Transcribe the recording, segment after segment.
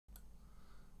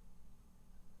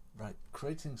Right,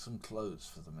 creating some clothes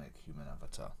for the Makehuman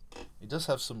avatar. It does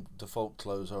have some default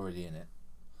clothes already in it,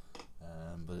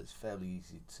 but it's fairly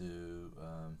easy to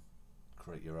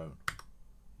create your own,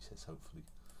 he says, hopefully.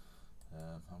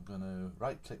 I'm going to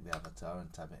right click the avatar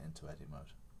and tab it into edit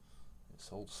mode.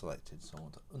 It's all selected, so I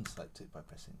want to unselect it by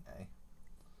pressing A.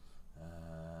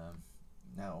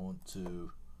 Now I want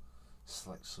to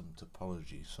select some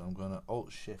topology, so I'm going to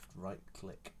Alt Shift right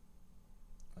click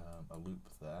a loop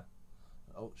there,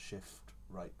 Alt Shift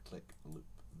right click a loop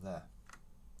there.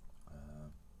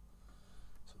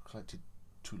 So I've collected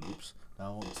two loops. Now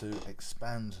I want to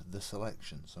expand the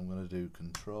selection, so I'm going to do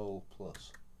Control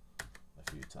plus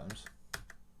a few times,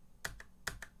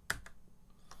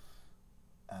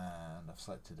 and I've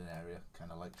selected an area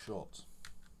kind of like shorts.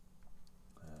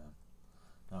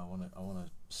 Now I want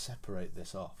to separate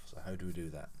this off. So how do we do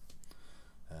that?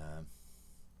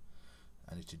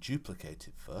 I need to duplicate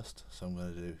it first, so I'm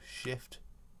going to do Shift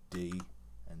D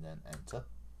and then Enter,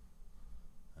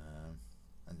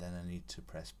 and then I need to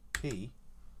press P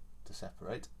to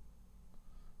separate.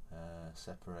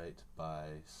 Separate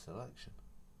by selection.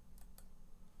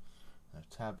 Now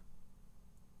tab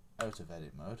out of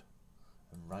edit mode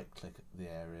and right click the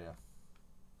area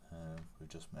we've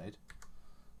just made,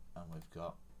 and we've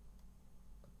got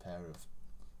a pair of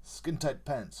skin tight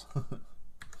pants.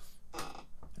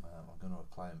 I'm going to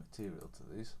apply a material to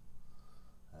these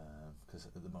because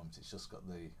at the moment it's just got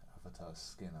the avatar's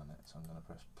skin on it, so I'm going to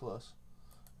press plus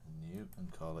and new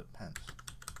and call it pants.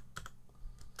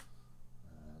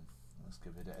 Let's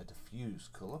give it a diffuse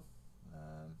colour.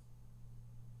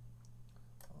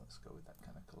 Let's go with that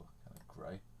kind of colour, kind of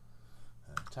grey.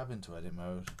 Tab into edit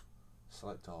mode,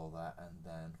 select all that, and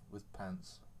then with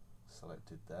pants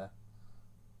selected there,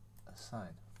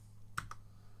 assign.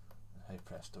 And hey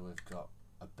presto, we've got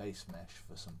a base mesh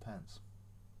for some pants.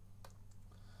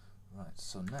 Right,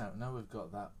 so now we've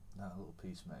got that little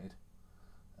piece made,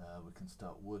 we can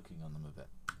start working on them a bit.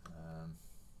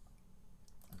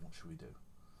 What should we do?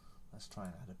 Let's try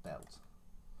and add a belt.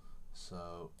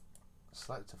 So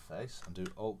select a face and do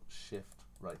Alt Shift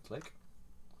right click,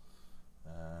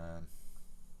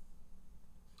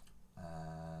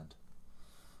 and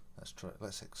let's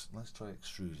try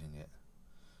extruding it.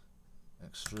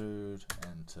 Extrude,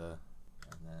 enter,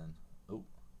 and then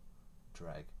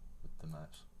drag with the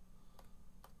mouse.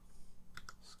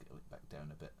 Scale it back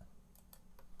down a bit.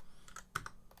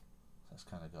 So it's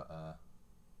kind of got a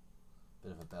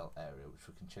bit of a belt area which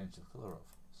we can change the colour of.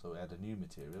 So we add a new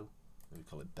material, we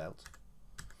call it belt,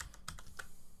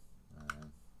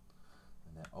 and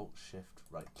then Alt Shift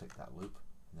right click that loop,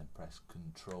 and then press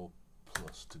Control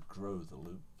plus to grow the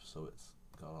loop so it's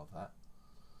got all that.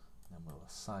 And then we'll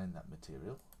assign that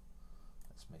material.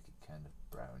 Let's make it kind of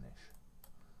brownish.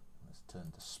 Let's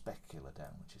turn the specular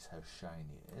down, which is how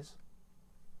shiny it is.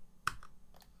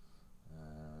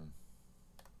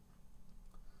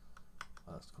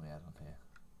 What else can we add on here?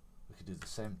 We could do the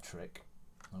same trick.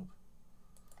 Nope.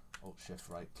 Alt Shift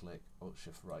right click, Alt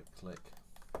Shift right click,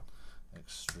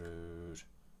 extrude,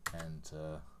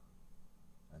 enter,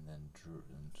 and then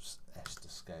just S to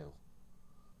scale.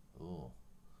 Oh,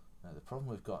 now the problem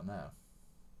we've got now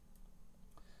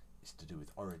is to do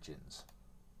with origins,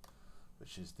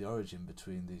 which is the origin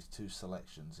between these two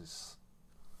selections is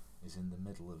in the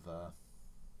middle of the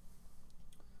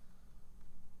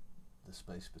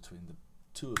space between the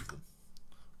two of them,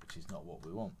 which is not what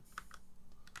we want.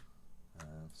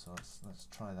 So let's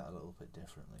try that a little bit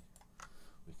differently.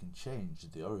 We can change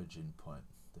the origin point,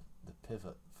 the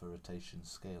pivot for rotation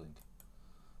scaling.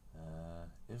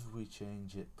 If we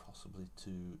change it possibly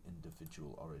to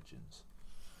individual origins,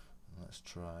 let's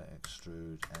try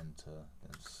extrude, enter,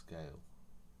 then scale.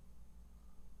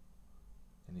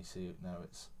 Can you see it now?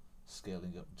 It's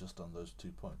scaling up just on those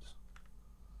 2 points.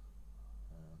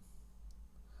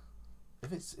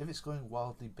 If it's going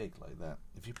wildly big like that,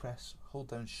 if you hold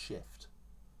down Shift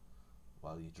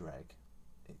while you drag,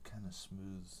 it kind of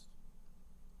smooths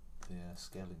the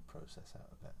scaling process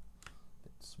out a bit. A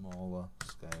bit smaller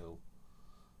scale.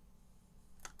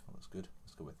 Oh, that's good.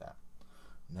 Let's go with that.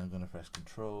 Now I'm going to press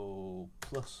Control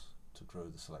plus to grow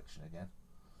the selection again.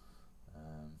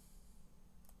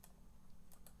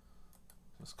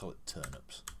 Let's call it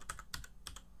turnips.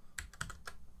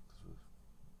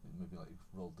 Maybe like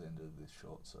rolled the end of the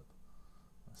shorts up.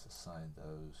 Let's assign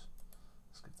those.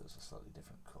 Let's give those a slightly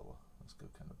different colour. Let's go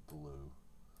kind of blue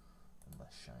and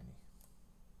less shiny.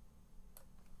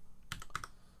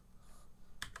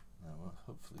 Now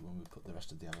hopefully when we put the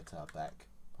rest of the avatar back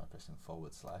by pressing /,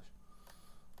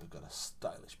 we've got a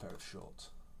stylish pair of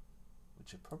shorts,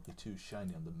 which are probably too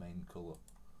shiny on the main colour.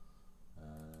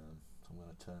 So I'm going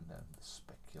to turn down the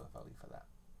specular value for that.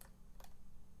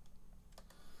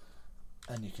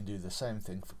 And you can do the same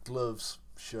thing for gloves,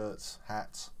 shirts,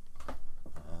 hats.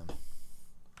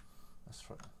 Let's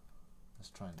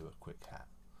try and do a quick hat.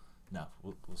 No,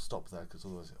 we'll stop there because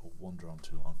otherwise it will wander on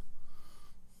too long.